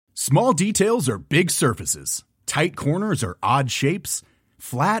Small details are big surfaces. Tight corners are odd shapes.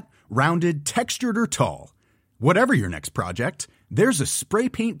 Flat, rounded, textured, or tall. Whatever your next project, there's a spray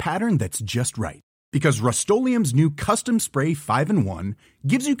paint pattern that's just right. Because Rust-Oleum's new Custom Spray 5-in-1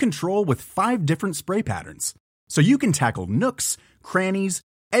 gives you control with 5 different spray patterns. So you can tackle nooks, crannies,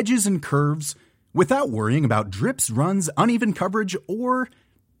 edges, and curves without worrying about drips, runs, uneven coverage, or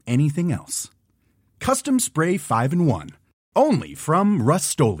anything else. Custom Spray 5-in-1. Only from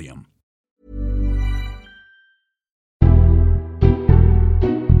Rust-Oleum.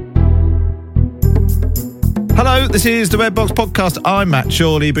 Hello, this is the Red Box Podcast. I'm Matt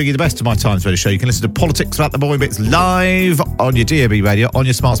Shorley, bringing you the best of my Times Radio show. You can listen to Politics About the Boring Bits live on your DAB radio, on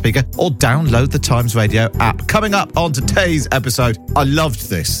your smart speaker, or download the Times Radio app. Coming up on today's episode, I loved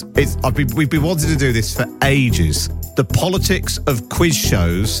this. We've been wanting to do this for ages. The politics of quiz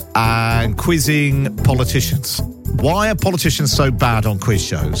shows and quizzing politicians. Why are politicians so bad on quiz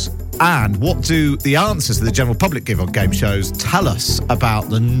shows? And what do the answers that the general public give on game shows tell us about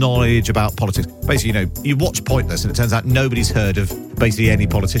the knowledge about politics? Basically, you watch Pointless and it turns out nobody's heard of basically any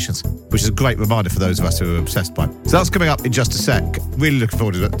politicians, which is a great reminder for those of us who are obsessed by it. So that's coming up in just a sec. Really looking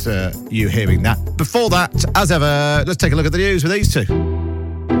forward to you hearing that. Before that, as ever, let's take a look at the news with these two.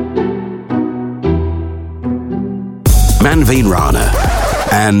 Manveen Rana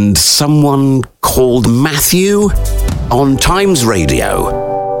and someone called Matthew on Times Radio.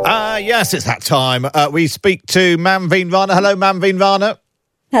 Yes, it's that time. We speak to Manveen Rana. Hello, Manveen Rana.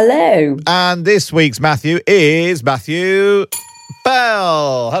 Hello. And this week's Matthew is Matthew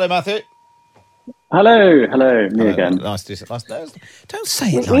Bell. Hello, Matthew. Hello, me again. Nice. Don't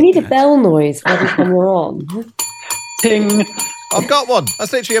say it We need a bell noise every time you're on. Ting. I've got one.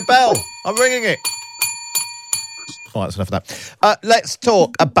 That's literally a bell. I'm ringing it. All right, that's enough of that. Let's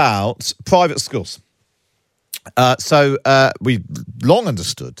talk about private schools. So we long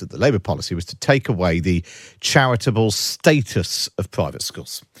understood that the Labour policy was to take away the charitable status of private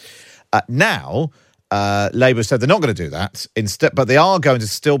schools. Now, Labour said they're not going to do that instead, but they are going to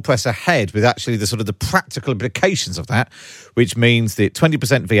still press ahead with actually the sort of the practical implications of that, which means that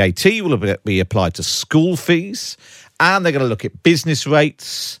 20% VAT will be applied to school fees, and they're going to look at business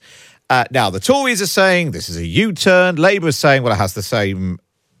rates. Now, the Tories are saying this is a U-turn. Labour is saying, well, it has the same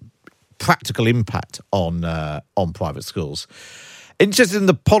practical impact on private schools. Interested in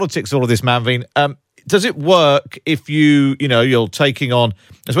the politics of all of this, Manveen. Does it work if you're taking on?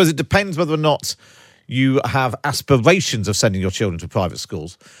 I suppose it depends whether or not you have aspirations of sending your children to private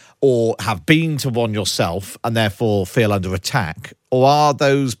schools, or have been to one yourself and therefore feel under attack, or are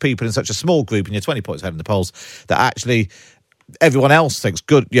those people in such a small group, and you're 20 points ahead in the polls, that actually everyone else thinks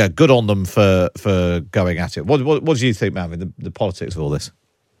good on them for going at it? What do you think, Manveen, the politics of all this?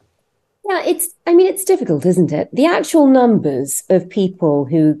 Yeah, it's difficult, isn't it? The actual numbers of people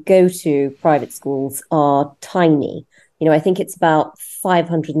who go to private schools are tiny. I think it's about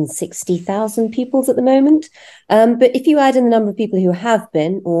 560,000 pupils at the moment. But if you add in the number of people who have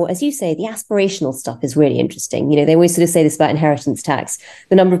been, or as you say, the aspirational stuff is really interesting. They always sort of say this about inheritance tax.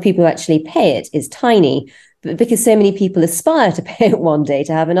 The number of people who actually pay it is tiny, but because so many people aspire to pay it one day,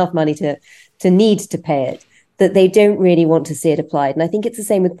 to have enough money to need to pay it, that they don't really want to see it applied. And I think it's the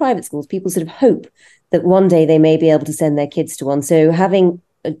same with private schools. People sort of hope that one day they may be able to send their kids to one. So having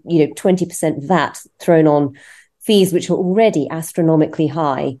 20% VAT thrown on fees which are already astronomically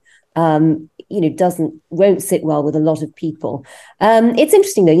high, won't sit well with a lot of people. It's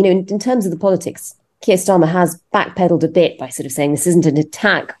interesting though, in terms of the politics, Keir Starmer has backpedaled a bit by sort of saying this isn't an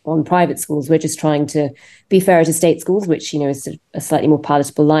attack on private schools. We're just trying to be fairer to state schools, which, is sort of a slightly more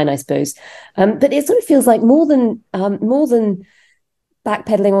palatable line, I suppose. But it sort of feels like more than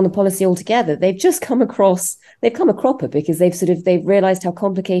backpedaling on the policy altogether. They've just come a cropper because they've realised how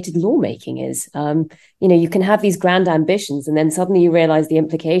complicated lawmaking is. You can have these grand ambitions and then suddenly you realise the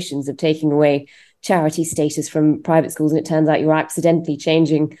implications of taking away charity status from private schools, and it turns out you're accidentally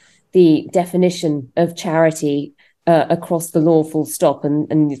changing the definition of charity across the law, full stop,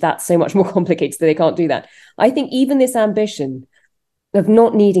 and that's so much more complicated that they can't do that. I think even this ambition of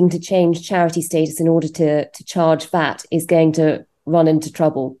not needing to change charity status in order to charge VAT is going to run into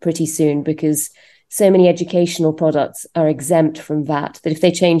trouble pretty soon, because so many educational products are exempt from VAT that if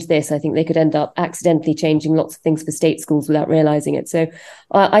they change this, I think they could end up accidentally changing lots of things for state schools without realising it. So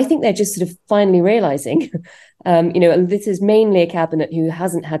I think they're just sort of finally realising, and this is mainly a cabinet who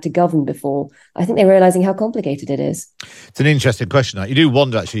hasn't had to govern before. I think they're realising how complicated it is. It's an interesting question. You do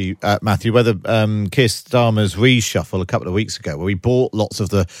wonder, actually, Matthew, whether Keir Starmer's reshuffle a couple of weeks ago, where he brought lots of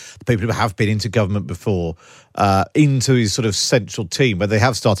the people who have been into government before into his sort of central team, where they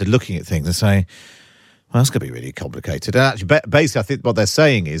have started looking at things and saying, Well, that's going to be really complicated. And actually, basically, I think what they're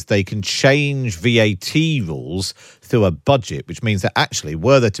saying is they can change VAT rules through a budget, which means that actually,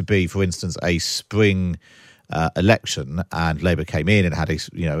 were there to be, for instance, a spring election and Labour came in and had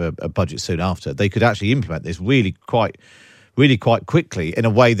a budget soon after, they could actually implement this really quite quickly in a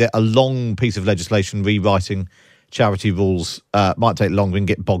way that a long piece of legislation rewriting charity rules might take longer and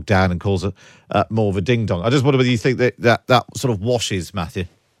get bogged down and cause more of a ding-dong. I just wonder whether you think that sort of washes, Matthew.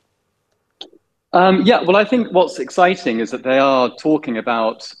 Well, I think what's exciting is that they are talking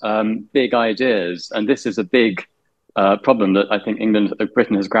about big ideas, and this is a big problem that I think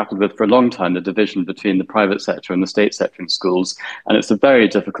Britain has grappled with for a long time, the division between the private sector and the state sector in schools, and it's a very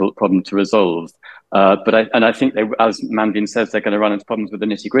difficult problem to resolve. But I think, as Manveen says, they're going to run into problems with the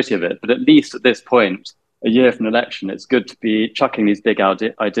nitty-gritty of it. But at least at this point, a year from an election, it's good to be chucking these big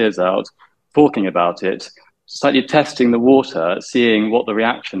ideas out, talking about it, slightly testing the water, seeing what the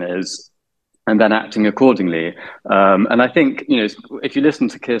reaction is, and then acting accordingly. And I think, if you listen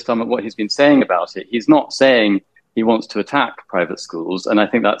to Keir Starmer, what he's been saying about it, he's not saying he wants to attack private schools. And I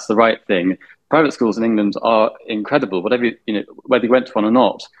think that's the right thing. Private schools in England are incredible. Whether you went to one or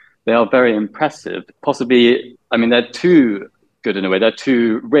not, they are very impressive. Possibly, they're too good in a way. They're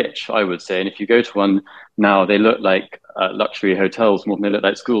too rich, I would say. And if you go to one now, they look like luxury hotels more than they look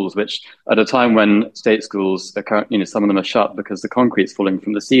like schools, which at a time when state schools are currently, some of them are shut because the concrete's falling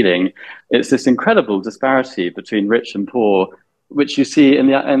from the ceiling. It's this incredible disparity between rich and poor, which you see in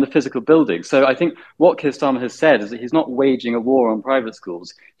the physical building. So I think what Keir Starmer has said is that he's not waging a war on private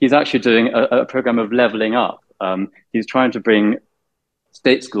schools. He's actually doing a program of levelling up. He's trying to bring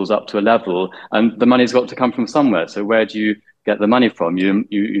state schools up to a level, and the money's got to come from somewhere. So where do you get the money from?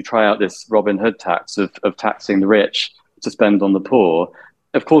 You try out this Robin Hood tax of taxing the rich to spend on the poor.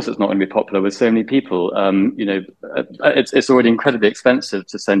 Of course, it's not going to be popular with so many people. It's already incredibly expensive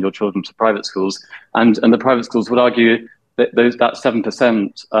to send your children to private schools, and the private schools would argue that that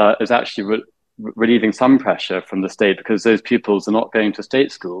 7% is actually relieving some pressure from the state, because those pupils are not going to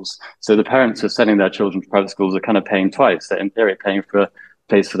state schools. So the parents who are sending their children to private schools are kind of paying twice. They're in theory paying for a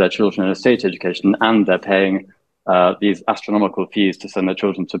place for their children in a state education, and they're paying these astronomical fees to send their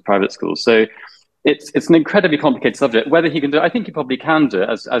children to private schools. So it's an incredibly complicated subject. Whether he can do it, I think he probably can do it.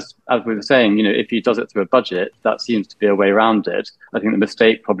 As we were saying, if he does it through a budget, that seems to be a way around it. I think the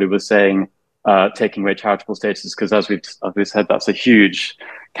mistake probably was saying taking away charitable status, because as we've said, that's a huge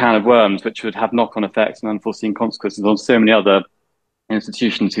can of worms, which would have knock-on effects and unforeseen consequences on so many other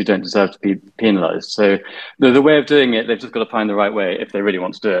institutions who don't deserve to be penalised. So the way of doing it, they've just got to find the right way if they really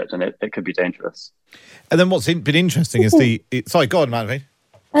want to do it, and it could be dangerous. And then what's been interesting is sorry, go on, Manveen.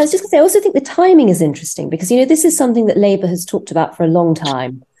 I was just going to say, I also think the timing is interesting because, this is something that Labour has talked about for a long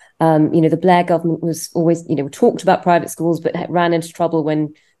time. The Blair government was always, talked about private schools, but ran into trouble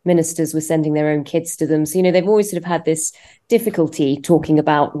when ministers were sending their own kids to them. So, they've always sort of had this difficulty talking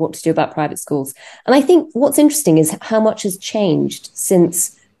about what to do about private schools. And I think what's interesting is how much has changed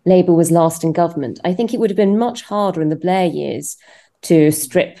since Labour was last in government. I think it would have been much harder in the Blair years to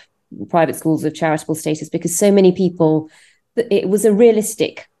strip private schools of charitable status, because so many people, it was a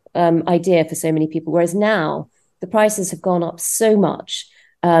realistic idea for so many people. Whereas now the prices have gone up so much.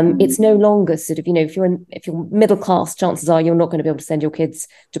 It's no longer sort of, if you're middle class, chances are you're not going to be able to send your kids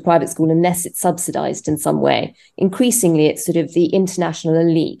to private school unless it's subsidized in some way. Increasingly, it's sort of the international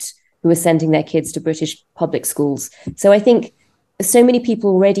elite who are sending their kids to British public schools. So I think so many people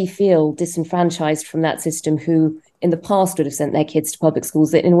already feel disenfranchised from that system, who in the past would have sent their kids to public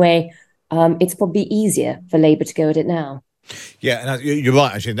schools, that in a way, it's probably easier for Labour to go at it now. Yeah, and you're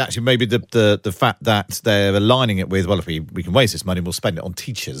right, actually. And actually, maybe the fact that they're aligning it with, well, if we can waste this money, we'll spend it on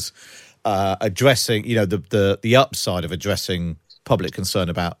teachers, addressing, the upside of addressing public concern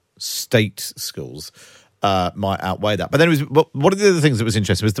about state schools might outweigh that. But then one of the other things that was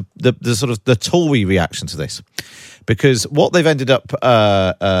interesting was the sort of the Tory reaction to this, because what they've ended up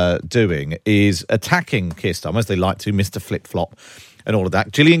doing is attacking Keir Starmer, as they like to, Mr. Flip-Flop and all of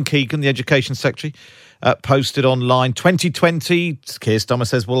that. Gillian Keegan, the Education Secretary, posted online, 2020, Keir Starmer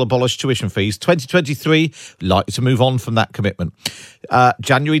says, will abolish tuition fees. 2023, likely to move on from that commitment.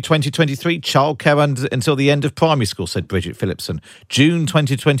 January 2023, childcare until the end of primary school, said Bridget Phillipson. June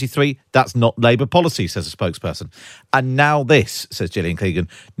 2023, that's not Labour policy, says a spokesperson. And now this, says Gillian Keegan,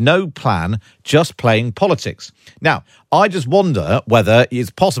 no plan, just playing politics. Now, I just wonder whether it's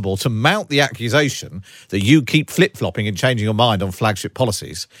possible to mount the accusation that you keep flip-flopping and changing your mind on flagship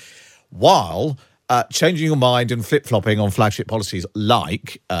policies while changing your mind and flip-flopping on flagship policies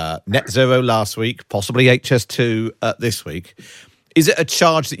like net zero last week, possibly HS2 this week. Is it a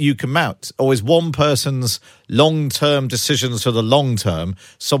charge that you can mount? Or is one person's long-term decisions for the long term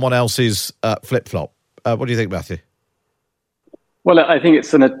someone else's flip-flop? What do you think, Matthew? Well, I think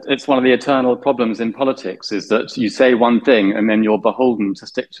it's one of the eternal problems in politics is that you say one thing and then you're beholden to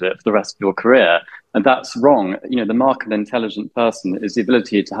stick to it for the rest of your career. And that's wrong. The mark of an intelligent person is the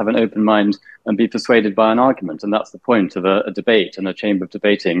ability to have an open mind and be persuaded by an argument. And that's the point of a debate, and a chamber of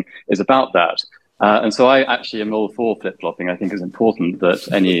debating is about that. And so I actually am all for flip-flopping. I think it's important that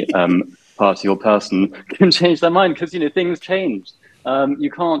any party or person can change their mind because, things change. You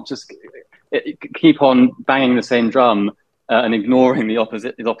can't just keep on banging the same drum and ignoring the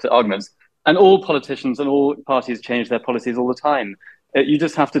opposite arguments. And all politicians and all parties change their policies all the time. You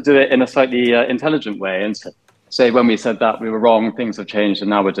just have to do it in a slightly intelligent way and say, when we said that, we were wrong, things have changed, and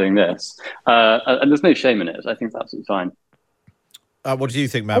now we're doing this. And there's no shame in it. I think it's absolutely fine. What do you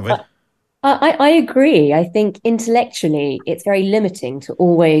think, Manvin? I agree. I think intellectually, it's very limiting to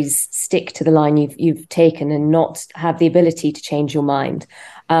always stick to the line you've taken and not have the ability to change your mind.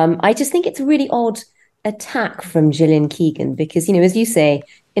 I just think it's a really odd attack from Gillian Keegan because, as you say,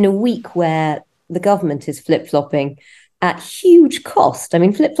 in a week where the government is flip-flopping at huge cost. I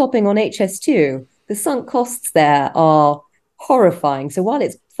mean, flip-flopping on HS2, the sunk costs there are horrifying. So while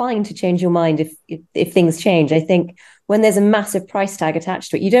it's fine to change your mind if things change, I think when there's a massive price tag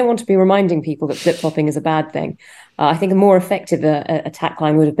attached to it, you don't want to be reminding people that flip-flopping is a bad thing. I think a more effective attack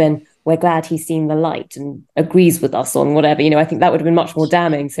line would have been, we're glad he's seen the light and agrees with us on whatever. I think that would have been much more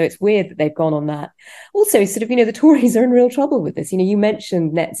damning. So it's weird that they've gone on that. Also, sort of, the Tories are in real trouble with this. You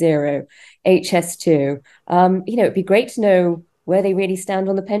mentioned net zero, HS2. It'd be great to know where they really stand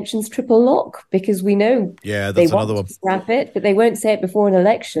on the pensions triple lock, because we know they want to scrap it, but they won't say it before an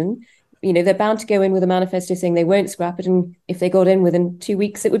election. They're bound to go in with a manifesto saying they won't scrap it. And if they got in within 2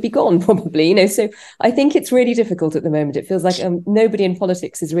 weeks, it would be gone probably, So I think it's really difficult at the moment. It feels like nobody in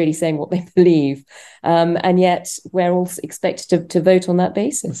politics is really saying what they believe. And yet we're all expected to vote on that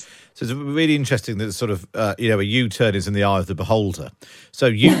basis. So it's really interesting that sort of, a U-turn is in the eye of the beholder.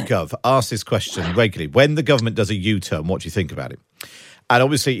 So YouGov asks this question regularly. When the government does a U-turn, what do you think about it? And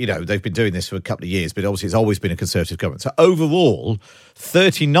obviously, they've been doing this for a couple of years, but obviously it's always been a Conservative government. So overall,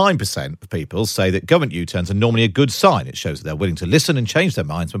 39% of people say that government U-turns are normally a good sign. It shows that they're willing to listen and change their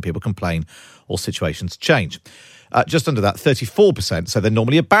minds when people complain or situations change. Just under that, 34% say they're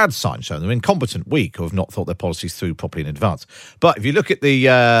normally a bad sign, showing they're incompetent, weak, or have not thought their policies through properly in advance. But if you look at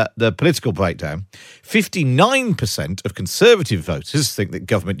the political breakdown, 59% of Conservative voters think that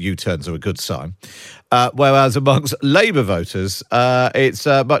government U-turns are a good sign, whereas amongst Labour voters, it's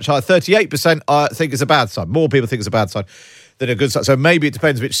much higher. 38% think it's a bad sign. More people think it's a bad sign than a good sign. So maybe it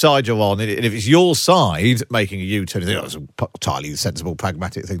depends which side you're on. And if it's your side making a U-turn, you think, it's an entirely sensible,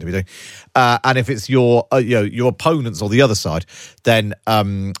 pragmatic thing to be doing. And if it's your opponents or the other side, then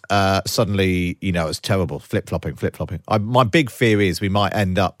suddenly, it's terrible. Flip-flopping. My big fear is we might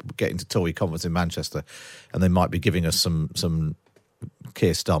end up getting to Tory conference in Manchester and they might be giving us some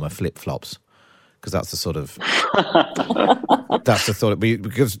Keir Starmer flip-flops. Because that's the sort of that's the thought.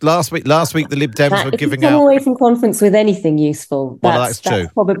 Because last week the Lib Dems were giving out. Away from conference with anything useful. That's true.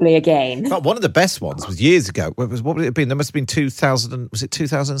 That's probably a gain. But one of the best ones was years ago. What would it have been? There must have been 2000. Was it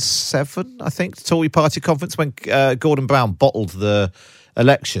 2007? I think Tory Party conference when Gordon Brown bottled the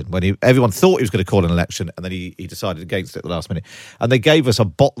election when everyone thought he was going to call an election, and then he decided against it at the last minute. And they gave us a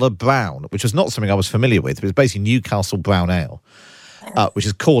bottle of Brown, which was not something I was familiar with. It was basically Newcastle Brown Ale. Which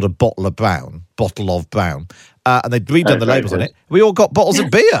is called a bottle of brown, and they'd redone the labels on it. We all got bottles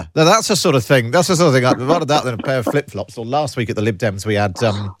of beer. Now, that's the sort of thing. I'd rather that than a pair of flip-flops. Or last week at the Lib Dems, we had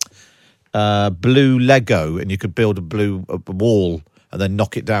blue Lego, and you could build a blue wall and then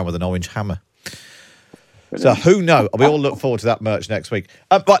knock it down with an orange hammer. So who knows? We all look forward to that merch next week.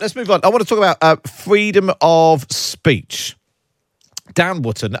 Right, let's move on. I want to talk about freedom of speech. Dan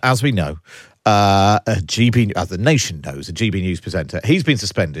Wootton, as we know, as the nation knows, a GB News presenter, he's been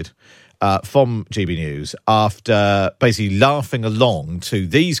suspended from GB News after basically laughing along to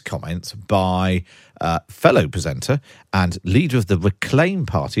these comments by fellow presenter and leader of the Reclaim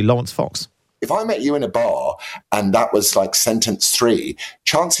Party, Laurence Fox. If I met you in a bar and that was like sentence 3,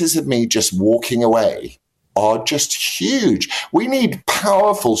 chances of me just walking away are just huge. We need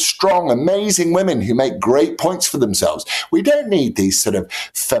powerful, strong, amazing women who make great points for themselves. We don't need these sort of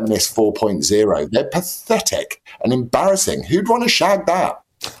feminist 4.0. They're pathetic and embarrassing. Who'd want to shag that?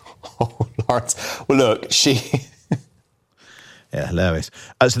 Oh, Laurence. Well, look, Yeah, hilarious.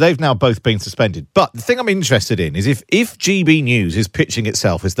 So they've now both been suspended. But the thing I'm interested in is if GB News is pitching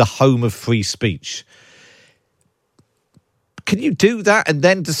itself as the home of free speech, can you do that and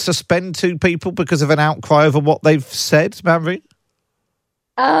then to suspend 2 people because of an outcry over what they've said, Manveen?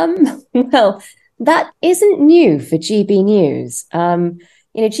 Well, that isn't new for GB News.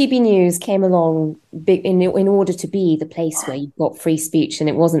 GB News came along in order to be the place where you've got free speech and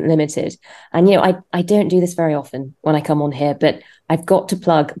it wasn't limited. And, I don't do this very often when I come on here, but I've got to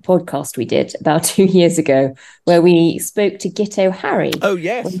plug a podcast we did about 2 years ago where we spoke to Gitto Harry. Oh,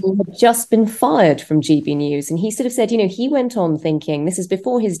 yes. When he had just been fired from GB News. And he sort of said, he went on thinking, this is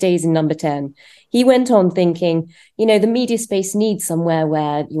before his days in Number 10. He went on thinking, the media space needs somewhere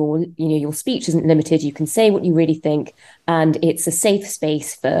where your speech isn't limited. You can say what you really think. And it's a safe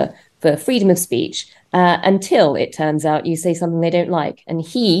space for freedom of speech, until it turns out you say something they don't like. And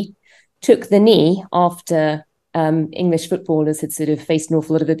he took the knee after English footballers had sort of faced an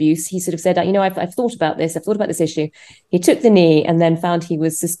awful lot of abuse. He sort of said, I've thought about this. I've thought about this issue. He took the knee and then found he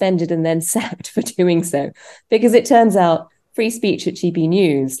was suspended and then sacked for doing so. Because it turns out free speech at GB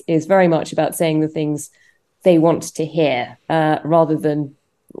News is very much about saying the things they want to hear, rather than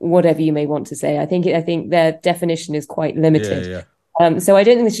whatever you may want to say. I think their definition is quite limited. Yeah. So I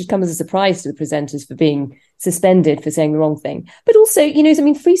don't think this should come as a surprise to the presenters for being suspended for saying the wrong thing. But also,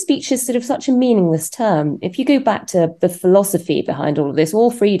 free speech is sort of such a meaningless term. If you go back to the philosophy behind all of this, all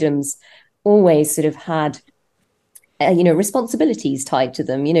freedoms always sort of had, responsibilities tied to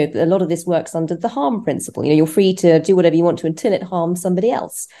them. A lot of this works under the harm principle. You're free to do whatever you want to until it harms somebody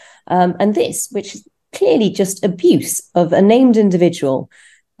else. And this, which is clearly just abuse of a named individual,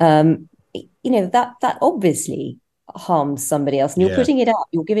 that obviously harms somebody else, and you're putting it out,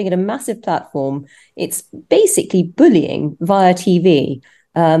 you're giving it a massive platform. It's basically bullying via TV,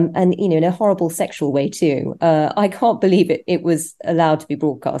 and in a horrible sexual way too. I can't believe it was allowed to be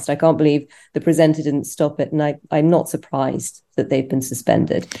broadcast. I can't believe the presenter didn't stop it, and I'm not surprised that they've been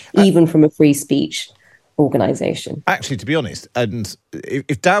suspended, even from a free speech organisation. Actually, to be honest, and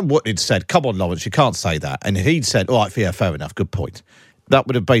if Dan Wood had said, "Come on, Lawrence, you can't say that," and he'd said, "All right, yeah, fair enough, good point," that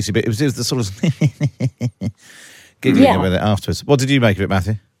would have basically been, it was the sort of giggling with it afterwards. What did you make of it,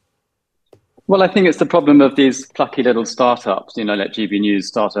 Matthew? Well, I think it's the problem of these plucky little startups, like GB News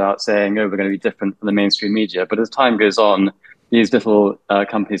started out saying, we're going to be different from the mainstream media. But as time goes on, these little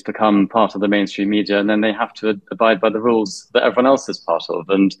companies become part of the mainstream media, and then they have to abide by the rules that everyone else is part of.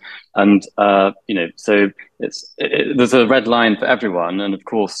 So there's a red line for everyone. And of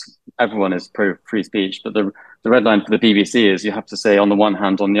course, everyone is pro free speech. But the red line for the BBC is you have to say on the one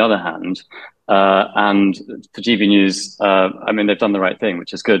hand, on the other hand. And for GB News, they've done the right thing,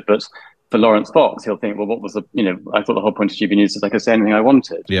 which is good. But for Lawrence Fox, he'll think, well, what was I thought the whole point of GB News is I could say anything I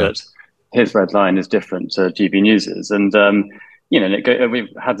wanted. Yeah. But his red line is different to GB News's. And, we've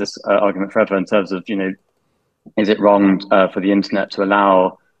had this argument forever in terms of, is it wrong for the internet to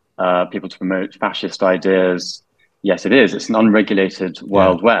allow people to promote fascist ideas? Yes, it is. It's an unregulated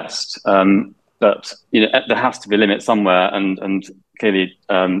Wild West. But there has to be a limit somewhere, and clearly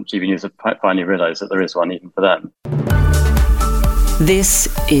GB News have finally realised that there is one even for them. This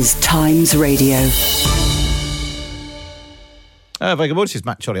is Times Radio. Very good morning. This is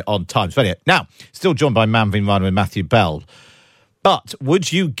Matt Chorley on Times Radio. Now, still joined by Manveen Rana and Matthew Bell. But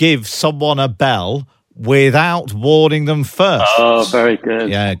would you give someone a bell without warning them first? Oh, very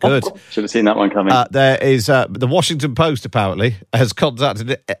good. Yeah, good. Should have seen that one coming. There is the Washington Post, apparently, has contacted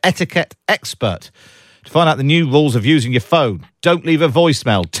an etiquette expert to find out the new rules of using your phone. Don't leave a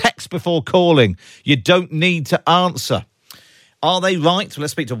voicemail. Text before calling. You don't need to answer. Are they right? Well,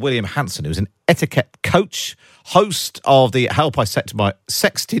 let's speak to William Hanson, who's an etiquette coach, host of the Help I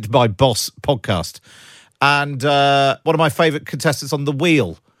Sexted My Boss podcast, and one of my favourite contestants on The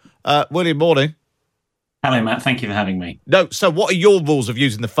Wheel. William, morning. Hello, Matt. Thank you for having me. No, so what are your rules of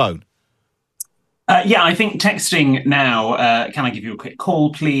using the phone? I think texting now, can I give you a quick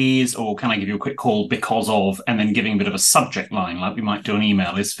call, please? Or can I give you a quick call because of, and then giving a bit of a subject line like we might do an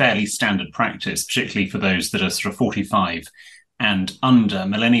email is fairly standard practice, particularly for those that are sort of 45 and under.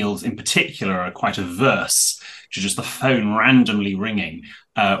 Millennials in particular are quite averse to just the phone randomly ringing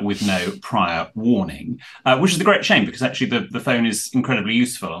with no prior warning, which is a great shame because actually the phone is incredibly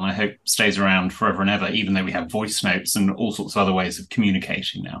useful and I hope stays around forever and ever, even though we have voice notes and all sorts of other ways of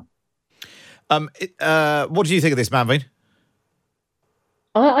communicating now. What do you think of this, Manveen?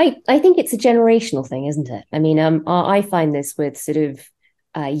 I think it's a generational thing, isn't it? I mean, I find this with sort of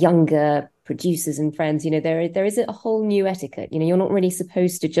younger producers and friends. There is a whole new etiquette. You're not really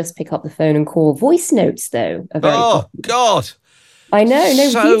supposed to just pick up the phone and call. Voice notes, though, are very popular. God, I know, no,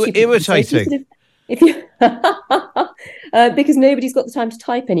 so irritating. So if you because nobody's got the time to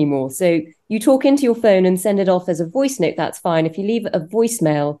type anymore. So you talk into your phone and send it off as a voice note. That's fine. If you leave a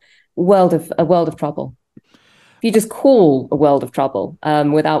voicemail, a world of trouble. if you just call a world of trouble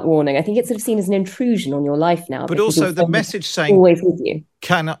without warning, I think it's sort of seen as an intrusion on your life now. But also the message saying, always with you.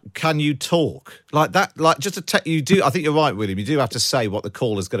 Can you talk? Like that, like just a you do, I think you're right, William. You do have to say what the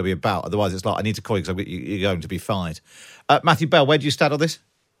call is going to be about. Otherwise, it's like, I need to call you because you're going to be fired. Matthew Bell, where do you stand on this?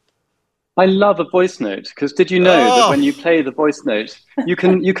 I love a voice note, because did you know that when you play the voice note, you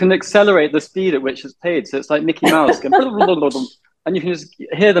can accelerate the speed at which it's played. So it's like Mickey Mouse going, and you can just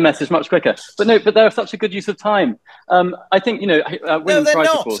hear the message much quicker. But they're such a good use of time. I think, women's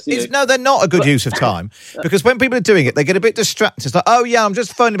rights, of course. No, they're not a good use of time, because when people are doing it, they get a bit distracted. It's like, oh yeah, I'm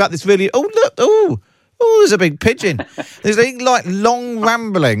just phoning about this really. Oh look, oh, there's a big pigeon. There's like long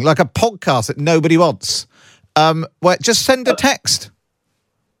rambling, like a podcast that nobody wants. Just send a text.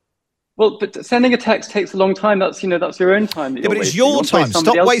 Well, but sending a text takes a long time. That's your own time. Yeah, but it's your time.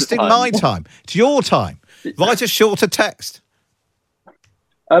 Stop wasting my time. It's your time. Write a shorter text.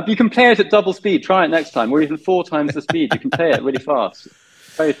 You can play it at double speed. Try it next time, or even 4 times the speed. You can play it really fast.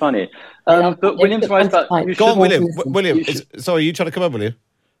 Very funny. But William's right about... Go on, William. William, sorry, you trying to come on, William?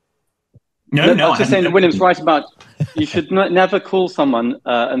 No, I was just saying that William's right about you should never call someone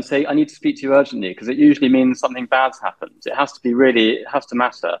and say, I need to speak to you urgently, because it usually means something bad's happened. It has to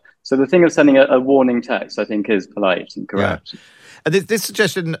matter. So the thing of sending a warning text, I think, is polite and correct. Yeah. This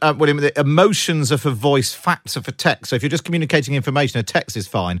suggestion, William, that emotions are for voice, facts are for text. So if you're just communicating information, a text is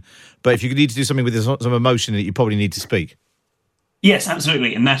fine. But if you need to do something with some emotion in it, you probably need to speak. Yes,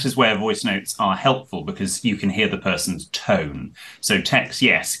 absolutely. And that is where voice notes are helpful, because you can hear the person's tone. So text,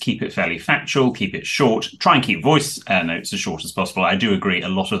 yes, keep it fairly factual, keep it short. Try and keep voice notes as short as possible. I do agree a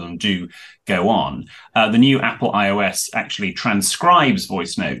lot of them do go on. The new Apple iOS actually transcribes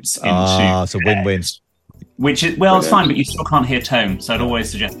voice notes into... it's a win-win. Which is, well, it's fine, but you still can't hear tone. So I'd always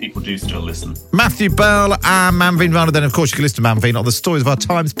suggest people do still listen. Matthew Bell and Manveen Rana. Then, of course, you can listen to Manveen on the Stories of Our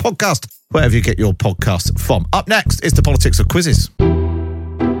Times podcast, wherever you get your podcasts from. Up next is the politics of quizzes.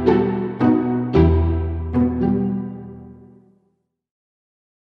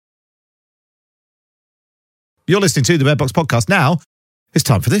 You're listening to the Red Box podcast. Now, it's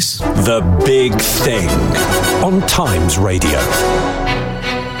time for this. The Big Thing on Times Radio.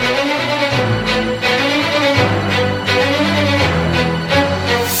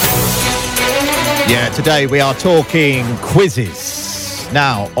 Yeah, today we are talking quizzes.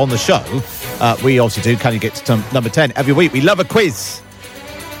 Now, on the show, we obviously do Can You Get to number 10 every week. We love a quiz.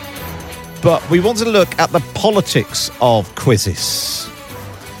 But we want to look at the politics of quizzes.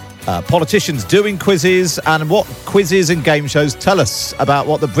 Politicians doing quizzes and what quizzes and game shows tell us about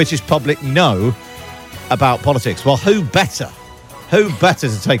what the British public know about politics. Well, who better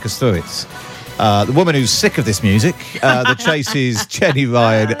to take us through it? The woman who's sick of this music, the Chase's Jenny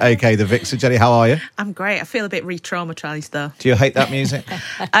Ryan, a.k.a. the Vixen. Jenny, how are you? I'm great. I feel a bit re-traumatised, though. Do you hate that music?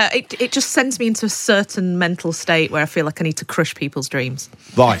 It just sends me into a certain mental state where I feel like I need to crush people's dreams.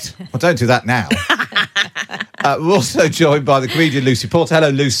 Right. Well, don't do that now. We're also joined by the comedian Lucy Porter. Hello,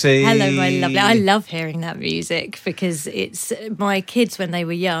 Lucy. Hello, my lovely. I love hearing that music because it's my kids when they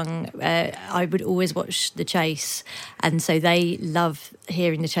were young. I would always watch The Chase, and so they love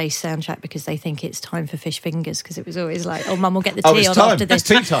hearing the Chase soundtrack because they think it's time for fish fingers, because it was always like, oh, Mum will get the tea on after this. It's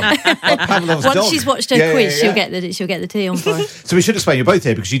tea time. Like Once she's watched her quiz, she'll get the tea on for her. So we should explain, you're both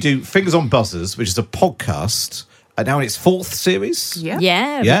here because you do Fingers on Buzzers, which is a podcast. Now in its 4th series.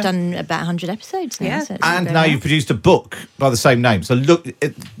 Yeah, we've done about 100 episodes now. Yeah. So and now you've produced a book by the same name. So look,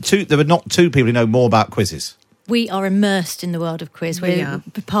 there are not 2 people who know more about quizzes. We are immersed in the world of quiz. We're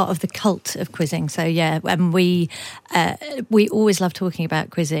part of the cult of quizzing. So and we always love talking about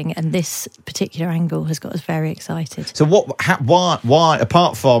quizzing, and this particular angle has got us very excited. So why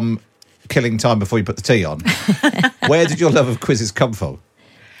apart from killing time before you put the tea on, where did your love of quizzes come from?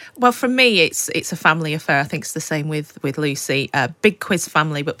 Well, for me, it's a family affair. I think it's the same with Lucy. Big quiz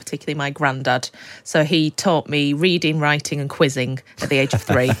family, but particularly my granddad. So he taught me reading, writing and quizzing at the age of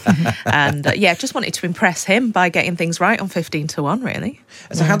 3. And just wanted to impress him by getting things right on 15 to 1, really.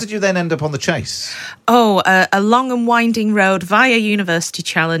 So how did you then end up on The Chase? Oh, a long and winding road via University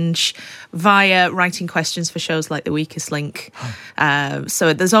Challenge, via writing questions for shows like The Weakest Link.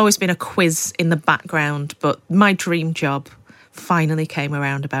 So there's always been a quiz in the background, but my dream job finally came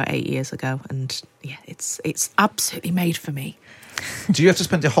around about 8 years ago, and it's absolutely made for me. Do you have to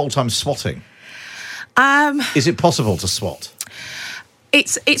spend your whole time swatting? Is it possible to swat?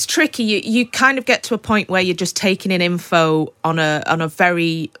 It's tricky. You kind of get to a point where you're just taking in info on a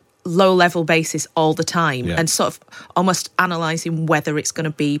very low-level basis all the time, Yeah. and sort of almost analysing whether it's going to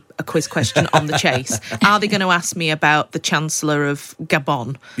be a quiz question on the chase. Are they going to ask me about the Chancellor of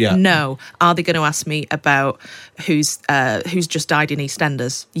Gabon? Yeah. No. Are they going to ask me about who's just died in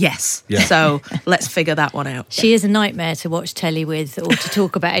EastEnders? Yes. Yeah. So let's figure that one out. She is a nightmare to watch telly with or to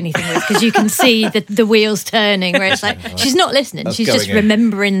talk about anything with, because you can see the wheels turning where it's like she's not listening, That's she's going just in.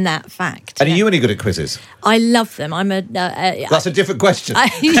 remembering that fact. And are you any good at quizzes? I love them. I'm a That's a different question.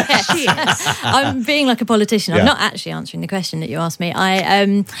 I'm being like a politician. Yeah. I'm not actually answering the question that you asked me.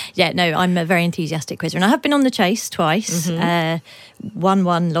 I'm a very enthusiastic quizzer, and I have been on the chase twice. Won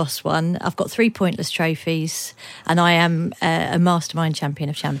one, lost one. I've got 3 pointless trophies, and I am a mastermind champion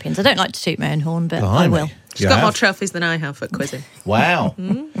of champions. I don't like to toot my own horn, but I will. She's got more trophies than I have for quizzing. Wow.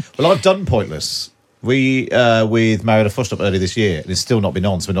 Well, I've done Pointless. We, with Mariella Frostrup earlier this year, and it's still not been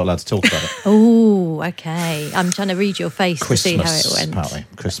on, so we're not allowed to talk about it. Oh, okay. I'm trying to read your face to see how it went. Apparently.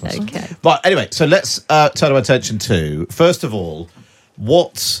 Christmas. Okay. Right, anyway, so let's turn our attention to, first of all,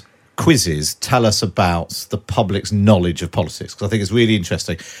 what quizzes tell us about the public's knowledge of politics, because I think it's really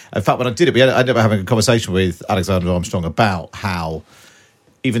interesting. In fact, when I did it, I ended up having a conversation with Alexander Armstrong about how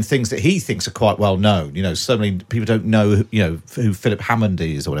even things that he thinks are quite well known, so many people don't know, who Philip Hammond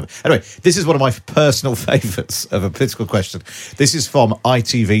is or whatever. Anyway, this is one of my personal favourites of a political question. This is from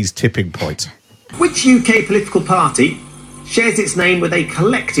ITV's Tipping Point. Which UK political party shares its name with a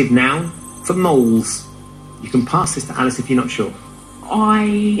collective noun for moles? You can pass this to Alice if you're not sure.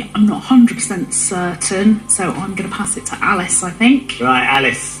 I am not 100% certain, so I'm going to pass it to Alice, I think. Right,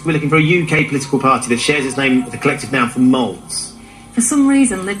 Alice. We're looking for a UK political party that shares its name with a collective noun for moles. For some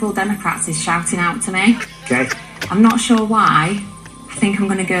reason, Liberal Democrats is shouting out to me. Okay. I'm not sure why. I think I'm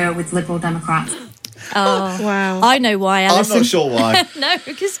going to go with Liberal Democrats. Oh, wow. I know why, Alison. I'm not sure why. No,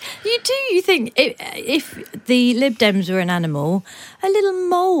 because you think if the Lib Dems were an animal, a little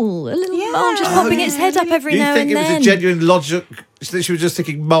mole just popping its head up every now and then. You think it was a genuine logic, that she was just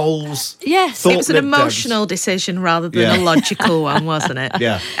thinking moles? Yes. It was an emotional decision rather than a logical one, wasn't it?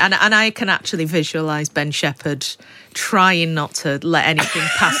 Yeah. And I can actually visualise Ben Shepherd trying not to let anything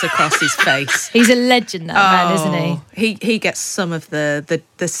pass across his face. He's a legend, that man, isn't he? He gets some of the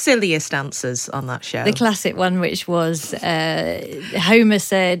silliest answers on that show. The classic one, which was Homer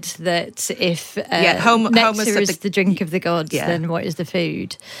said that if Homer nectar said is the drink of the gods, Yeah. then what is the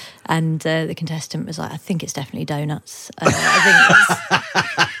food? And the contestant was like, I think it's definitely donuts.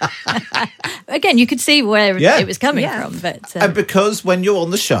 Again, you could see where it was coming from. But And because when you're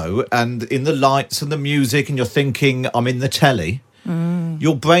on the show and in the lights and the music and you're thinking, I'm in the telly,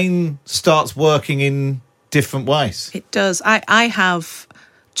 your brain starts working in different ways. It does. I have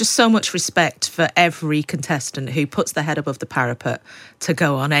just so much respect for every contestant who puts their head above the parapet to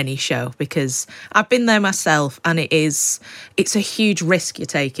go on any show, because I've been there myself, and it's a huge risk you're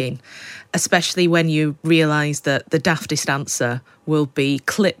taking, especially when you realise that the daftest answer will be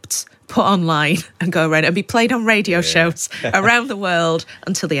clipped, put online and go around and be played on radio shows around the world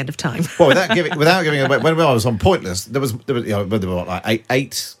until the end of time. Well, without giving away, when I was on Pointless, there was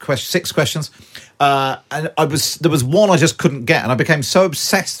like six questions, and there was one I just couldn't get, and I became so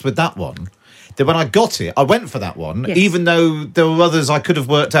obsessed with that one that when I got it, I went for that one, even though there were others I could have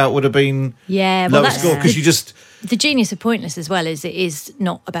worked out would have been lower score, because you just. The genius of Pointless as well is it is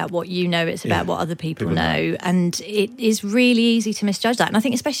not about what you know, it's about what other people know. And it is really easy to misjudge that. And I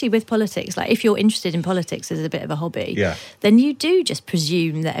think especially with politics, like if you're interested in politics as a bit of a hobby, then you do just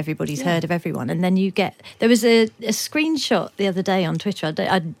presume that everybody's heard of everyone. And then you get... There was a screenshot the other day on Twitter,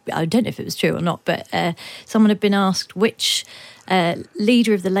 I don't know if it was true or not, but someone had been asked which...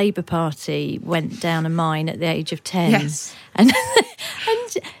 leader of the Labour Party went down a mine at the age of 10. Yes. And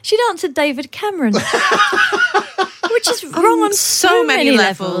she'd answered David Cameron. Which is wrong on so many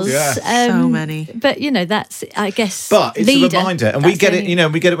levels. Yeah. So many. But, that's, I guess, But it's leader, a reminder, and we get it,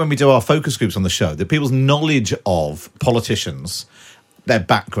 we get it when we do our focus groups on the show, that people's knowledge of politicians, their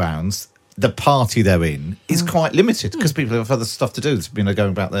backgrounds, the party they're in is quite limited, because people have other stuff to do, going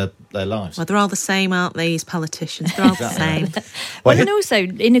about their lives. Well, they're all the same, aren't they, these politicians? They're all the same. Well, and also,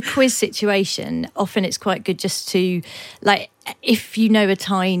 in a quiz situation, often it's quite good just to, if you know a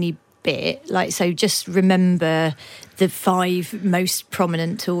tiny bit, so just remember the 5 most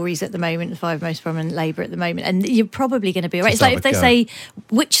prominent Tories at the moment, the 5 most prominent Labour at the moment, and you're probably going to be all right. It's like if they say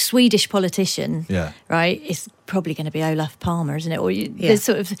which Swedish politician, right, it's probably going to be Olaf Palmer, isn't it? Or there's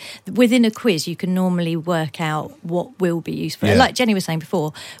sort of within a quiz you can normally work out what will be useful. Like Jenny was saying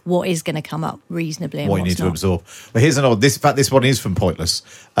before, what is going to come up reasonably, and what you need to not. absorb. Well, here's another. This one is from Pointless.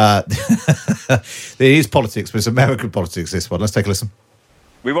 It is politics, but it's American politics. This one. Let's take a listen.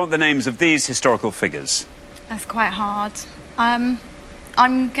 We want the names of these historical figures. That's quite hard.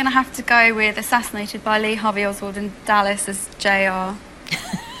 I'm going to have to go with Assassinated by Lee Harvey Oswald and Dallas as JR.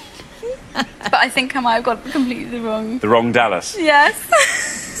 But I think I might have got completely the wrong... The wrong Dallas? Yes.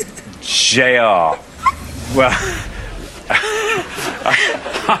 JR. Well,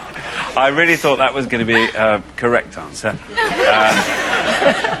 I really thought that was going to be a correct answer.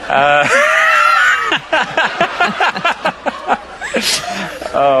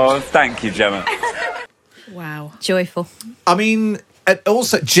 Oh, thank you, Gemma. Wow. Joyful. I mean, and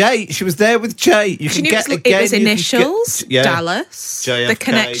also Jay, she was there with Jay. You can get again. It was initials, JFK, Dallas, the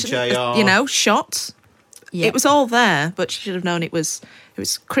connection, JR. shot. Yeah. It was all there, but she should have known it was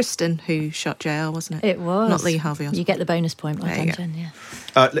Kristen who shot JR, wasn't it? It was. Not Lee Harvey Oswald. You get the bonus point, well done, Jen,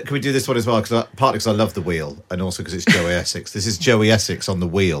 yeah. Can we do this one as well? Partly because I love the wheel, and also because it's Joey Essex. This is Joey Essex on the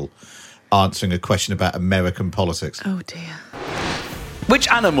wheel, answering a question about American politics. Oh dear. Which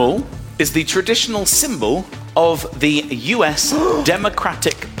animal is the traditional symbol of the US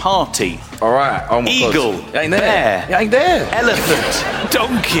Democratic Party? All right. Oh my Eagle, God. It ain't there. Bear, It ain't there. Elephant,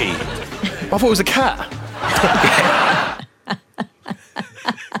 donkey. I thought it was a cat.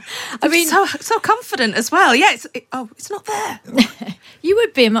 I mean, so confident as well. Yeah, it's not there. You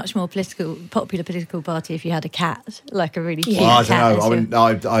would be a much more popular political party if you had a cat, like a really cute I cat. don't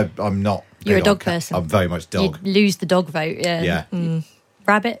know. I'm not. You're a dog person. I'm very much dog. You'd lose the dog vote. Yeah. Yeah.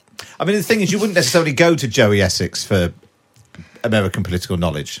 Rabbit. I mean, the thing is, you wouldn't necessarily go to Joey Essex for American political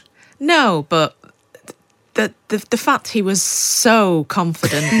knowledge. No, but the fact he was so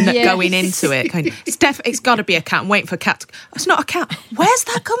confident going into it, it's got to be a cat. I'm waiting for a cat. It's not a cat. Where's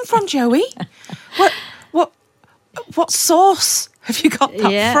that come from, Joey? What source have you got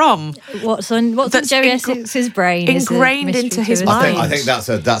that from? What's in Joey Essex's brain? Ingrained into his mind. I think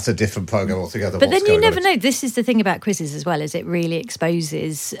that's a different programme altogether. But then you never know. This is the thing about quizzes as well, is it really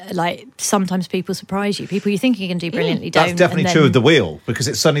exposes, like, sometimes people surprise you. People you think you can do brilliantly don't. That's definitely true of the wheel, because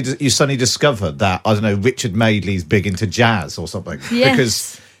you suddenly discover that, I don't know, Richard Madeley's big into jazz or something. Yes.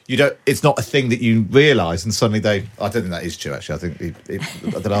 Because it's not a thing that you realise, and suddenly I don't think that is true, actually. I think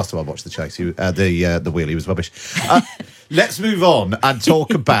the last time I watched The Chase, the wheel, he was rubbish. Let's move on and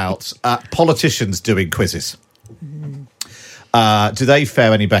talk about politicians doing quizzes. Do they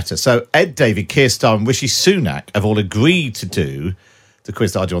fare any better? So Ed Davey, Keir Starmer and Rishi Sunak have all agreed to do the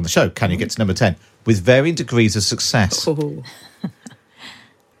quiz that I do on the show, Can You Get to Number 10, with varying degrees of success. Oh.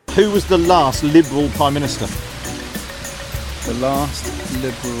 Who was the last Liberal Prime Minister? The last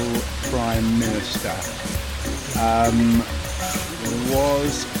Liberal Prime Minister.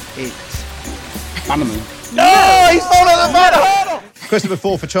 Was it Bannerman? No, he's not at the bad hurdle! Question number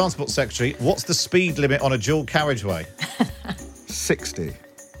 4 for Transport Secretary. What's the speed limit on a dual carriageway? 60.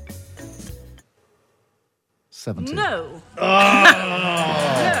 70. No.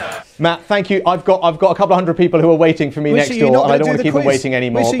 Matt, thank you. I've got a couple of hundred people who are waiting for me next door, and I don't want to keep them waiting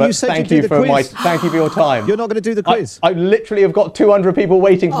anymore. But thank you for your time. You're not going to do the quiz. I literally have got 200 people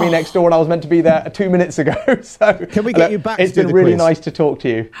waiting for me next door, and I was meant to be there 2 minutes ago. So can we get you back? It's been really nice to talk to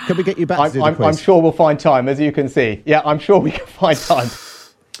you. Can we get you back to do the quiz? I'm sure we'll find time, as you can see. Yeah, I'm sure we can find time.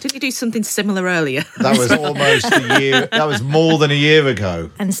 Didn't you do something similar earlier? That was almost a year. That was more than a year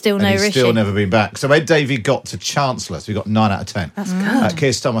ago. And still no Rishi. Still never been back. So Ed Davey got to Chancellor, so we got 9 out of 10. That's good. Keir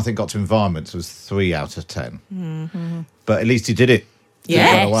Starmer, I think, got to Environment, so it was 3 out of 10. Mm-hmm. But at least he did it.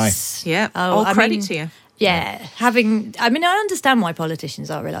 Yes. Yeah. All credit to you. Yeah, I understand why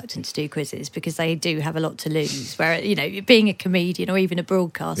politicians are reluctant to do quizzes, because they do have a lot to lose. Where, being a comedian or even a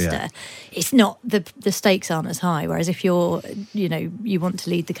broadcaster, it's not, the stakes aren't as high. Whereas if you're, you want to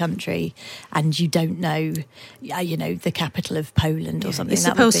lead the country and you don't know, the capital of Poland or something. You're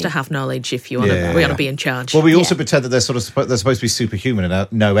supposed to have knowledge if you want to be in charge. Well, we also pretend that they're supposed to be superhuman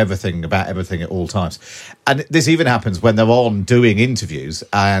and know everything about everything at all times. And this even happens when they're on doing interviews,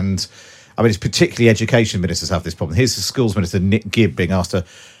 and I mean, it's particularly education ministers have this problem. Here's the schools minister, Nick Gibb, being asked an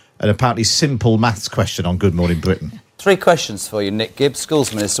apparently simple maths question on Good Morning Britain. 3 questions for you, Nick Gibb,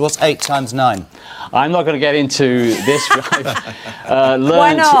 schools minister. What's 8 times 9? I'm not going to get into this. I've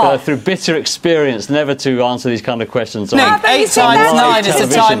learned through bitter experience never to answer these kind of questions. Nick, 8 times 9 is a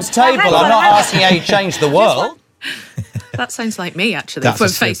times table. I'm not asking how you change the world. That sounds like me, actually. If we're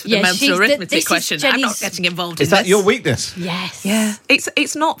faced with a mental arithmetic question, I'm not getting involved in this. Is that your weakness? Yes. Yeah.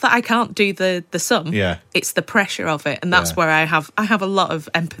 It's not that I can't do the sum. Yeah. It's the pressure of it, and that's where I have a lot of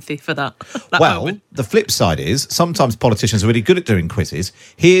empathy for that moment. The flip side is sometimes politicians are really good at doing quizzes.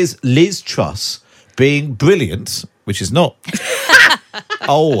 Here's Liz Truss being brilliant, which is not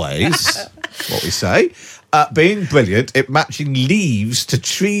always what we say, being brilliant at matching leaves to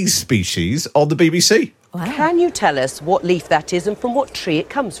tree species on the BBC. Wow. Can you tell us what leaf that is and from what tree it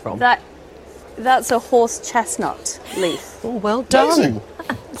comes from? That's a horse chestnut leaf. Oh, well done.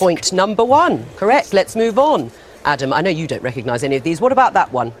 Point number 1. Correct. Let's move on. Adam, I know you don't recognise any of these. What about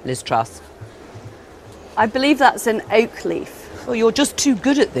that one, Liz Truss? I believe that's an oak leaf. Oh, you're just too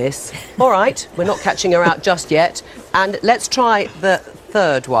good at this. All right, we're not catching her out just yet. And let's try the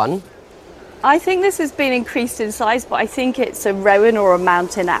third one. I think this has been increased in size, but I think it's a rowan or a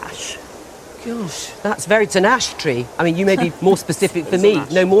mountain ash. Gosh, it's an ash tree. I mean, you may be more specific for me.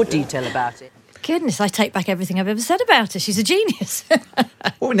 No more detail about it. Goodness, I take back everything I've ever said about her. She's a genius.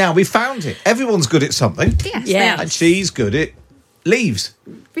 Well, now we found it. Everyone's good at something. Yes. And she's good at leaves.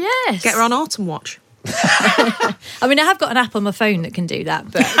 Yes. Get her on Autumn Watch. I mean, I have got an app on my phone that can do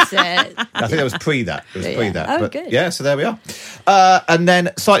that, but... I think that was pre that. It was pre that. Oh, but, good. Yeah, so there we are. And then,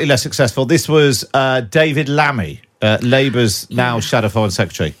 slightly less successful, this was David Lammy, Labour's now Shadow Foreign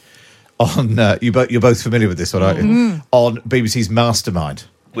Secretary. On you're both familiar with this one, aren't you? On BBC's Mastermind.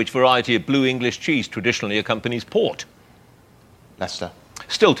 Which variety of blue English cheese traditionally accompanies port? Leicester.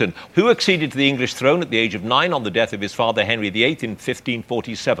 Stilton. Who acceded to the English throne at the age of 9 on the death of his father Henry VIII in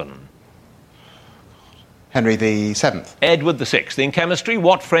 1547? Henry VII. Edward VI. In chemistry,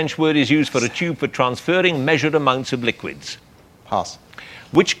 what French word is used for a tube for transferring measured amounts of liquids? Pass.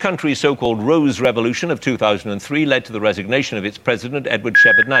 Which country's so-called Rose Revolution of 2003 led to the resignation of its president, Edward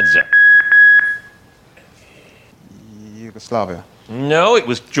Shevardnadze? Yugoslavia. No, it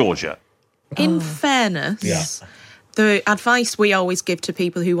was Georgia. In fairness, the advice we always give to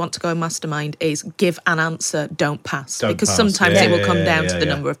people who want to go and mastermind is give an answer, don't pass. Because sometimes it will come down to the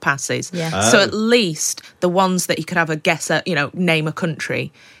number of passes. Yeah. So at least the ones that you could have a guess at, name a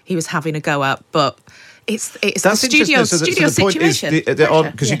country he was having a go at, but it's a studio situation.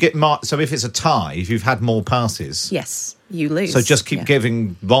 Because you get so if it's a tie, if you've had more passes, yes, you lose. So just keep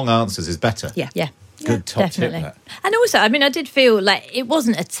giving wrong answers is better. Yeah. Good top definitely. tip. And also, I mean, I did feel like it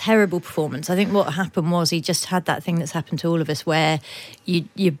wasn't a terrible performance. I think what happened was he just had that thing that's happened to all of us where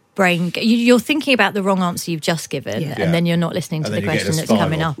your brain, you're thinking about the wrong answer you've just given and then you're not listening to the question that's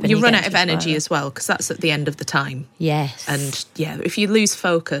coming up. And you run out of energy as well because that's at the end of the time. Yes. And if you lose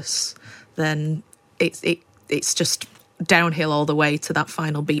focus, then it's just downhill all the way to that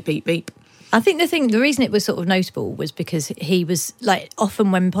final beep, beep, beep. I think the reason it was sort of notable was because he was like,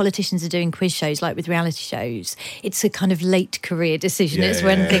 often when politicians are doing quiz shows, like with reality shows, it's a kind of late career decision. It's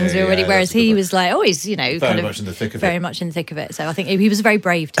when things are already, whereas he was like, he's, very much in the thick of it. So I think he was very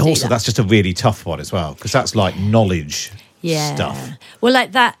brave to do that. That's just a really tough one as well, because that's like knowledge stuff. Well,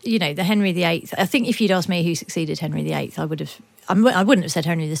 like that, the Henry VIII, I think if you'd asked me who succeeded Henry VIII, I wouldn't have said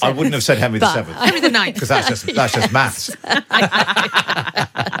Henry VII. I wouldn't have said Henry VII. Henry IX. Because that's just maths.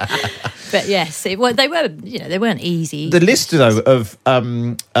 But yes, they weren't easy. The list, though, of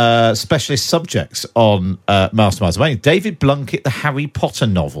specialist subjects on Masterminds. David Blunkett, the Harry Potter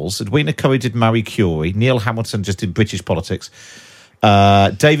novels. Edwina Currie did Marie Curie. Neil Hamilton just did British politics.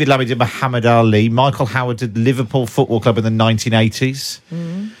 David Lammy did Muhammad Ali. Michael Howard did Liverpool Football Club in the 1980s.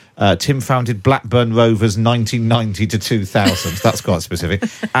 Tim Farron did Blackburn Rovers 1990 to 2000. That's quite specific.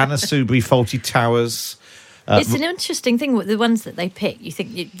 Anna Soubry, Fawlty Towers. It's an interesting thing, the ones that they pick. You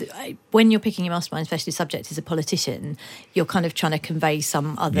think when you're picking your mastermind specialist subject as a politician, you're kind of trying to convey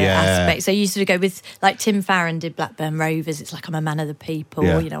some other aspect. So you sort of go with, like Tim Farron did Blackburn Rovers. It's like, I'm a man of the people.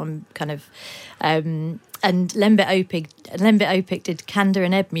 I'm kind of... and Lembit Opik did Kander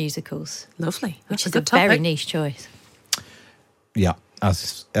and Ebb musicals. Lovely. Which is a very niche choice. Yeah.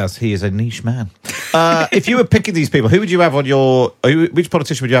 As he is a niche man. If you were picking these people, who would you have on which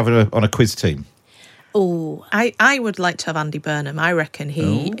politician would you have on a quiz team? Oh, I would like to have Andy Burnham. I reckon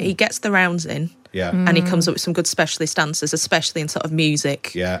he gets the rounds in. Yeah. And he comes up with some good specialist answers, especially in sort of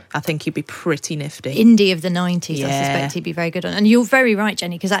music. Yeah. I think he'd be pretty nifty. Indie of the 90s, I suspect he'd be very good on. And you're very right,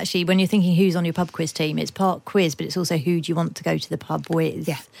 Jenny, because actually when you're thinking who's on your pub quiz team, it's part quiz, but it's also who do you want to go to the pub with.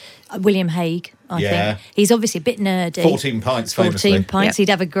 Yeah. William Hague, I think. He's obviously a bit nerdy. 14 pints, famously. 14 pints. He'd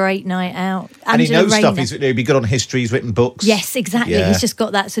have a great night out. And he knows stuff. He'd be good on history. He's written books. Yes, exactly. Yeah. He's just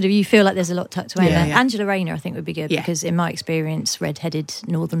got that sort of, you feel like there's a lot tucked away there. Yeah. Angela Rayner, I think, would be good because in my experience, red-headed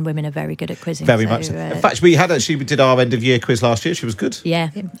northern women are very good at quizzing. Very much so. In fact, we did our end-of-year quiz last year. She was good. Yeah.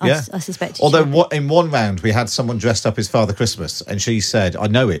 I suspect. Although in one round, we had someone dressed up as Father Christmas, and she said, I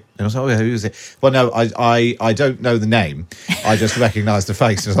know it. And I was like, who is it? Well, no, I don't know the name. I just recognise the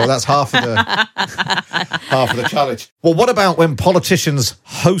face. And I was like, that's half of the challenge. Well, what about when politicians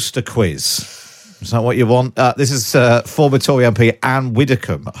host a quiz? Is that what you want? This is former Tory MP Anne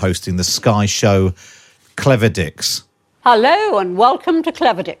Widdecombe hosting the Sky show Clever Dicks. Hello and welcome to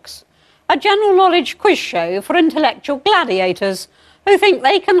Clever Dicks, a general knowledge quiz show for intellectual gladiators who think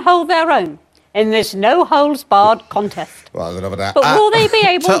they can hold their own in this no-holds-barred contest. Well, enough of that. But will they be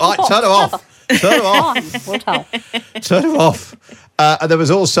able to box turn her off. Turn her off. We'll tell. Turn her off. And there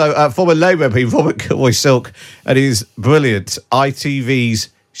was also former Labour MP Robert Kilroy Silk and his brilliant ITV's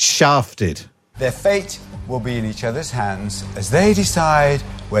Shafted. Their fate will be in each other's hands as they decide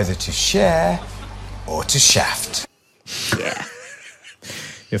whether to share or to shaft. Yeah.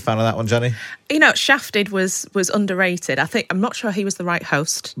 You a fan of that one, Jenny? You know, Shafted was underrated. I'm not sure he was the right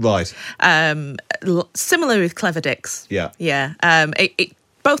host. Right. Similar with Clever Dicks. Yeah. Yeah.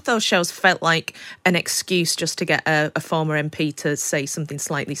 Both those shows felt like an excuse just to get a former MP to say something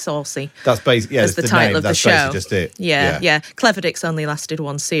slightly saucy. That's basically as the title of the show. That's basically just it. Yeah. Clever Dicks only lasted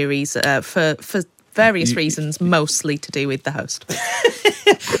one series for various reasons, mostly to do with the host.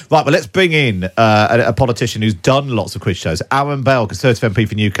 Right, but let's bring in a politician who's done lots of quiz shows. Aaron Bell, Conservative MP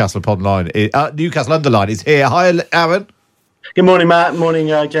for Newcastle upon Line. Newcastle Underline is here. Hi, Aaron. Good morning, Matt. Morning,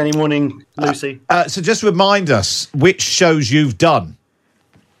 Jenny. Morning, Lucy. So just remind us which shows you've done.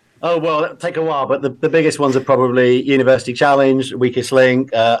 Oh, well, that'll take a while, but the biggest ones are probably University Challenge, Weakest Link,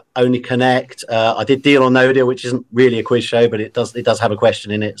 Only Connect. I did Deal or No Deal, which isn't really a quiz show, but it does have a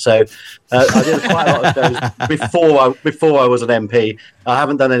question in it. So I did quite a lot of shows before I was an MP. I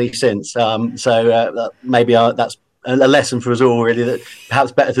haven't done any since. Maybe that's a lesson for us all, really, that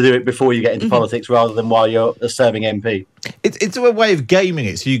perhaps better to do it before you get into politics rather than while you're a serving MP. It's a way of gaming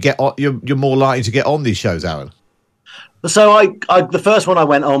it, so you're more likely to get on these shows, Aaron. So the first one I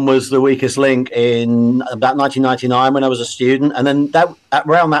went on was The Weakest Link in about 1999 when I was a student. And then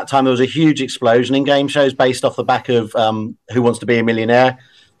around that time, there was a huge explosion in game shows based off the back of Who Wants to Be a Millionaire.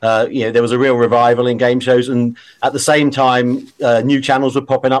 There was a real revival in game shows. And at the same time, new channels were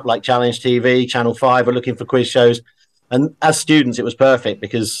popping up like Challenge TV, Channel 5 were looking for quiz shows. And as students, it was perfect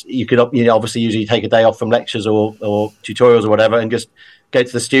because you could obviously usually take a day off from lectures or tutorials or whatever and just go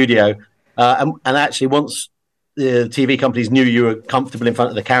to the studio. And actually, once the TV companies knew you were comfortable in front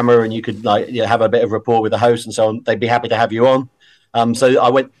of the camera and you could have a bit of rapport with the host and so on, they'd be happy to have you on. So I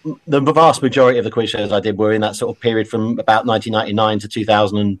went. The vast majority of the quiz shows I did were in that sort of period from about 1999 to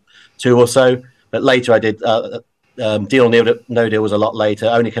 2002 or so. But later I did Deal or No Deal was a lot later.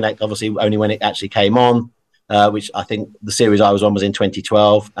 Only Connect, obviously, only when it actually came on, which I think the series I was on was in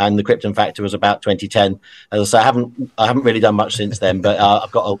 2012, and the Krypton Factor was about 2010. As I say, I haven't really done much since then, but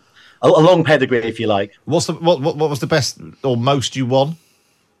I've got a long pedigree, if you like. What was the best or most you won?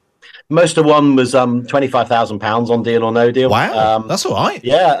 Most I won was £25,000 on Deal or No Deal. Wow, that's all right.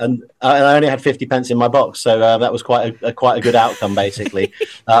 Yeah, and I only had 50 pence in my box, so that was quite a good outcome. Basically,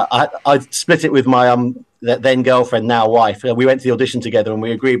 I split it with my then girlfriend, now wife. We went to the audition together, and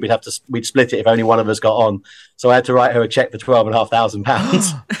we agreed we'd split it if only one of us got on. So I had to write her a cheque for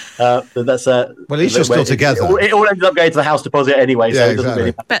 £12,500. That's well, at least you're still together. It all ended up going to the house deposit anyway, so it doesn't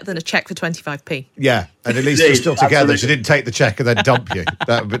really matter. Better than a cheque for 25p. Yeah, and at least you're still together. Absolutely. She didn't take the cheque and then dump you.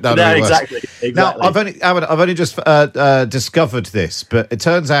 That'd no, be worse. Exactly. Now, I've only just discovered this, but it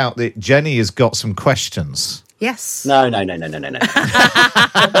turns out that Jenny has got some questions. Yes. No. You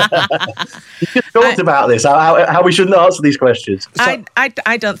talked about this, how we shouldn't answer these questions.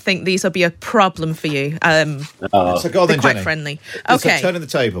 I don't think these will be a problem for you. So go on then, quite Jenny. friendly. Okay. So turning the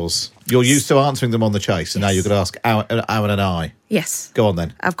tables. You're used to answering them on the chase, and now you're going to ask Aaron and I. Yes. Go on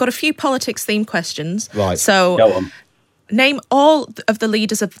then. I've got a few politics-themed questions. Right. So go on. Name all of the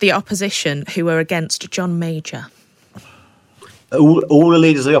leaders of the opposition who were against John Major. All the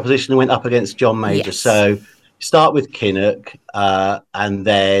leaders of the opposition went up against John Major. Yes. So start with Kinnock, and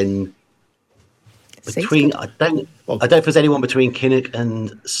then between I don't know if there's anyone between Kinnock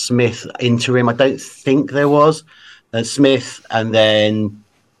and Smith interim. I don't think there was. And Smith, and then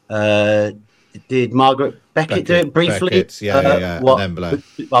did Margaret Beckett do it briefly? Beckett, yeah. And then Blair.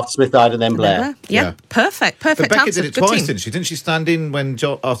 After Smith died, and then Blair. Yeah. Perfect But Beckett answer. did it Good twice, team. didn't she? Didn't she stand in when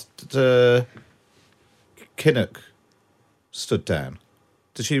after Kinnock stood down?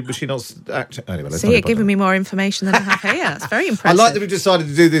 Was she not acting? Anyway, let's See, you're giving me more information than I have here. It's very I impressive. like that we decided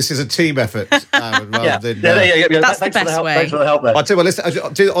to do this as a team effort rather than. That's the best way. Thanks for the help there. I'll tell you what, let's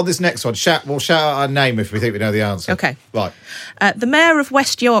do on this next one. We'll shout out our name if we think we know the answer. Okay. Right. The Mayor of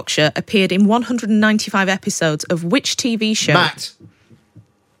West Yorkshire appeared in 195 episodes of which TV show? Matt's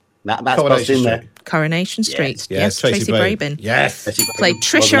Coronation in there. Street. Coronation Street. Yes, Tracy Brabin. Yes. Played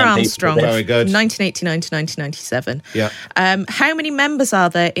Trisha Armstrong. Very good. 1989 to 1997. Yeah. How many members are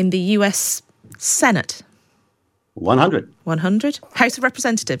there in the US Senate? 100. 100. House of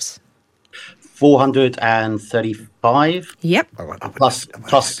Representatives? 435. Yep. Plus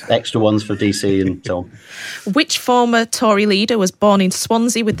extra ones for DC and so on. Which former Tory leader was born in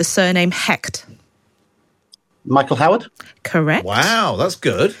Swansea with the surname Hecht? Michael Howard. Correct. Wow, that's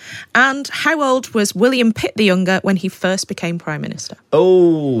good. And how old was William Pitt the Younger when he first became Prime Minister?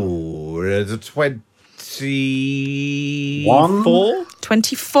 Oh, 24?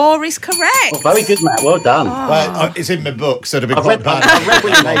 24 is correct. Oh, very good, Matt. Well done. Well, it's in my book, so it'll be I've quite bad. I've read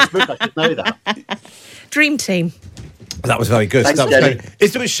William Hague's book. I should know that. Dream Team. That was very good. Thanks, That was Jenny. good.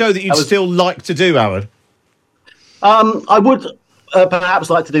 Is there a show that you'd still like to do, Aaron? I would perhaps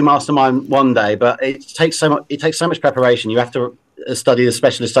like to do Mastermind one day, but it takes so much preparation. You have to study the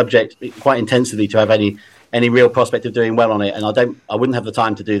specialist subject quite intensively to have any real prospect of doing well on it. And I wouldn't have the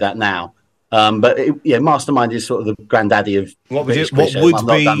time to do that now. But Mastermind is sort of the granddaddy of What British quiz shows. I've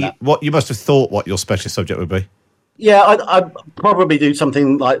not done that. What you must have thought what your specialist subject would be? Yeah, I'd probably do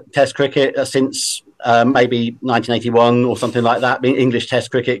something like Test cricket since maybe 1981 or something like that. English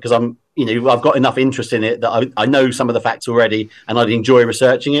Test cricket, because I've got enough interest in it that I know some of the facts already, and I'd enjoy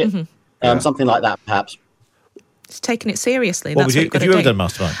researching it. Mm-hmm. Something like that, perhaps. It's taking it seriously. What That's would what have you've you got ever to do. done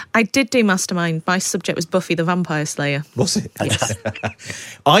Mastermind? I did do Mastermind. My subject was Buffy the Vampire Slayer. Was it? Yes.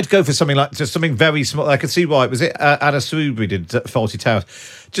 I'd go for something like just something very small. I could see why. Was it Anna Sewberry did Fawlty Towers?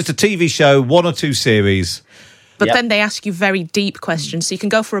 Just a TV show, 1 or 2 series. But then they ask you very deep questions. So you can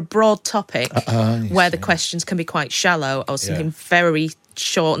go for a broad topic Yes, where the questions can be quite shallow or something very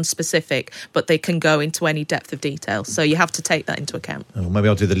short and specific, but they can go into any depth of detail. So you have to take that into account. Oh, maybe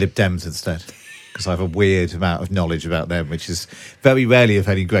I'll do the Lib Dems instead, because I have a weird amount of knowledge about them, which is very rarely of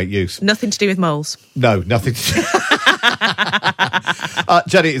any great use. Nothing to do with moles. No, nothing to do.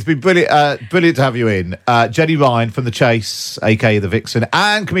 Jenny, it's been brilliant to have you in. Jenny Ryan from The Chase, a.k.a. The Vixen,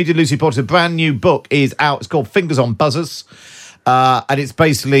 and comedian Lucy Porter's a brand new book is out. It's called Fingers on Buzzers. And it's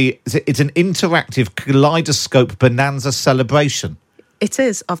basically, it's an interactive kaleidoscope bonanza celebration. It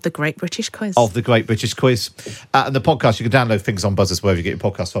is of the Great British Quiz. Of the Great British Quiz. And the podcast, you can download Fingers on Buzzers wherever you get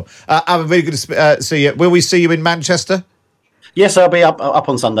your podcast from. Aaron, really good to see you. Will we see you in Manchester? Yes, I'll be up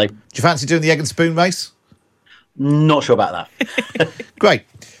on Sunday. Do you fancy doing the egg and spoon race? Not sure about that. Great.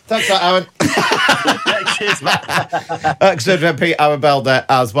 Thanks for that, Aaron. Cheers, Matt. Conservative MP Aaron Bell there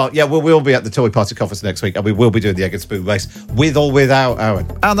as well. Yeah, we'll be at the Tory Party conference next week, and we will be doing the egg and spoon race with or without Aaron.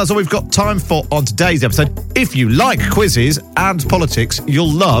 And that's all we've got time for on today's episode. If you like quizzes and politics,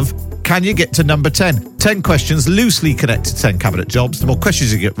 you'll love Can You Get to Number 10? 10 questions loosely connected to 10 cabinet jobs. The more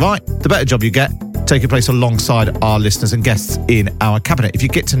questions you get right, the better job you get, taking place alongside our listeners and guests in our cabinet. If you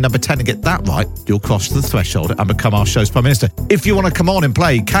get to number 10 and get that right, you'll cross the threshold and become our show's Prime Minister. If you want to come on and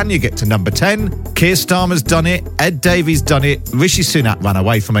play Can You Get to Number 10? Keir Starmer's done it, Ed Davies done it, Rishi Sunak ran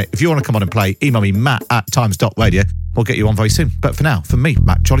away from it. If you want to come on and play, email me matt@times.radio. We'll get you on very soon. But for now, from me,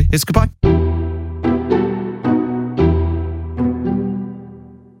 Matt Jolly, it's goodbye.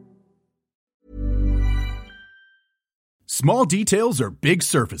 Small details are big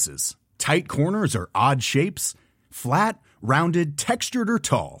surfaces. Tight corners are odd shapes. Flat, rounded, textured, or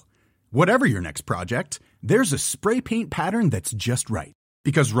tall. Whatever your next project, there's a spray paint pattern that's just right.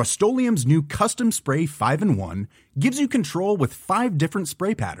 Because Rust-Oleum's new Custom Spray 5-in-1 gives you control with 5 different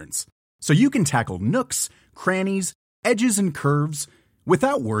spray patterns. So you can tackle nooks, crannies, edges, and curves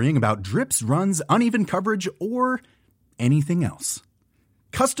without worrying about drips, runs, uneven coverage, or anything else.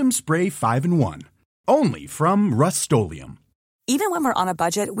 Custom Spray 5-in-1. Only from Rust-Oleum. Even when we're on a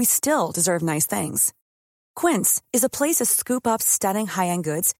budget, we still deserve nice things. Quince is a place to scoop up stunning high-end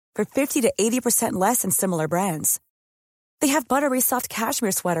goods for 50 to 80% less than similar brands. They have buttery soft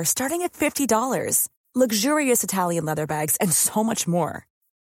cashmere sweaters starting at $50, luxurious Italian leather bags, and so much more.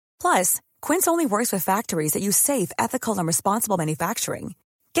 Plus, Quince only works with factories that use safe, ethical, and responsible manufacturing.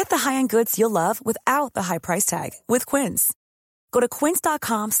 Get the high-end goods you'll love without the high price tag with Quince. Go to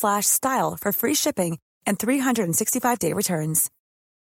quince.com/style for free shipping and 365-day returns.